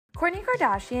Kourtney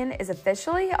Kardashian is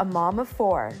officially a mom of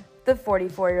 4. The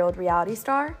 44-year-old reality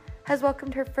star has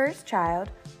welcomed her first child,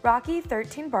 Rocky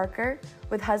 13 Barker,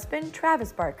 with husband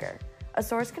Travis Barker, a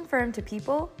source confirmed to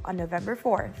People on November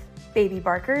 4th. Baby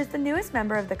Barker is the newest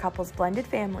member of the couple's blended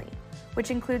family, which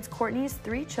includes Kourtney's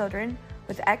 3 children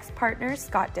with ex-partner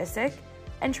Scott Disick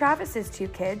and Travis's 2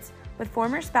 kids with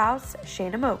former spouse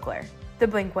Shayna Moakler. The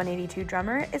Blink-182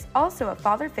 drummer is also a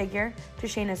father figure to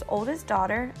Shayna's oldest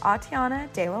daughter, Atiana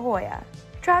De La Hoya.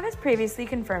 Travis previously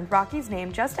confirmed Rocky's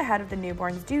name just ahead of the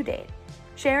newborn's due date,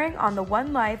 sharing on the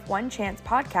One Life, One Chance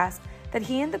podcast that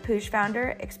he and the Poosh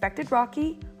founder expected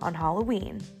Rocky on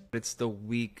Halloween. It's the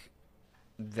week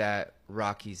that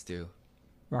Rockies do.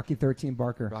 Rocky 13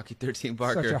 Barker. Rocky 13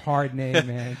 Barker. Such a hard name,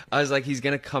 man. I was like, he's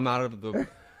going to come out of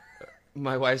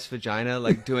my wife's vagina,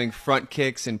 like doing front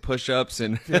kicks and push-ups.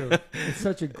 And Dude, it's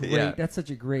such a great, Yeah. That's such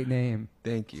a great name.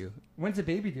 Thank you. When's the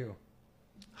baby due?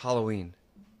 Halloween.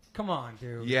 Come on,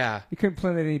 dude. Yeah. You couldn't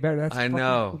plan it any better. That's I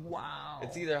know. Wow.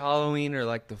 It's either Halloween or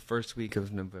like the first week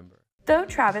of November. Though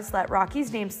Travis let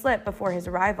Rocky's name slip before his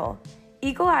arrival,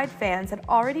 eagle-eyed fans had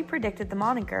already predicted the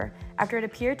moniker after it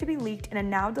appeared to be leaked in a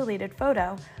now-deleted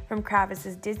photo from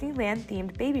Travis's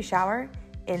Disneyland-themed baby shower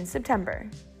in September.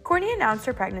 Kourtney announced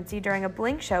her pregnancy during a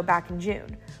Blink show back in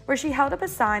June, where she held up a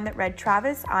sign that read,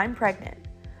 "Travis, I'm pregnant,"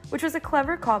 which was a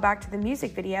clever callback to the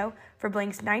music video for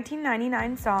Blink's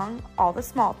 1999 song, All the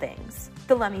Small Things.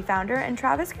 The Lemmy founder and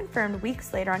Travis confirmed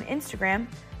weeks later on Instagram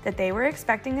that they were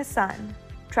expecting a son.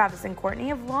 Travis and Kourtney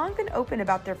have long been open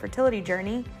about their fertility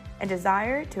journey and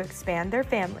desire to expand their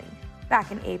family.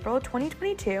 Back in April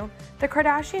 2022, the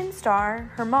Kardashian star,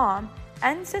 her mom,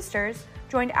 and sisters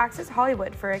joined Access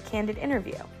Hollywood for a candid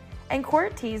interview, and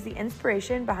Kourt teased the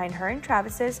inspiration behind her and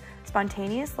Travis's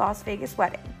spontaneous Las Vegas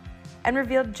wedding, and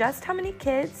revealed just how many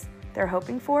kids they're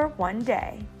hoping for one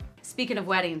day. Speaking of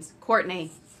weddings, Kourtney,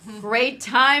 great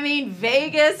timing,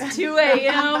 Vegas, 2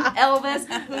 a.m., Elvis,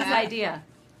 whose idea?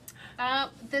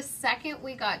 The second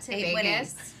we got to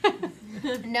Vegas,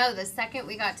 no, the second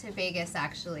we got to Vegas,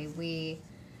 actually, we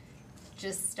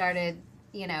just started,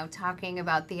 talking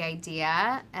about the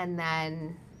idea, and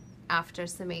then after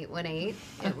some 818,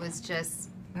 it was just,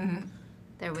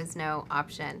 there was no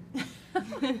option.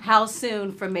 How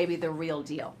soon from maybe the real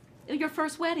deal? Your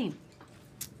first wedding?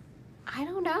 I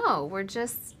don't know. We're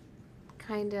just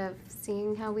kind of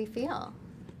seeing how we feel.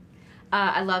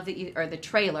 I love that the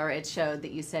trailer, it showed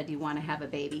that you said you want to have a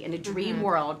baby. In a dream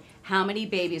world, how many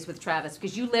babies with Travis?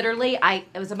 Because you literally,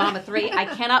 it was a mom of 3. I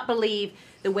cannot believe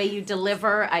the way you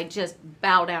deliver. I just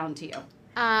bow down to you.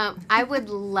 I would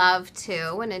love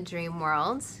to in a dream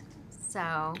world. So.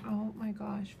 Oh my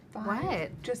gosh. 5.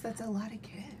 What? Just that's a lot of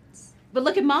kids. But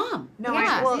look at Mom. No,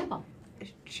 Yeah. well,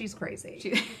 she's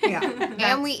crazy. Yeah.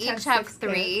 And we each have 6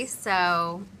 3, kids.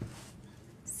 so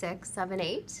 6, 7,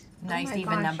 8. Oh Nice my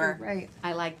even gosh, number. you're right.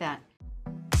 I like that.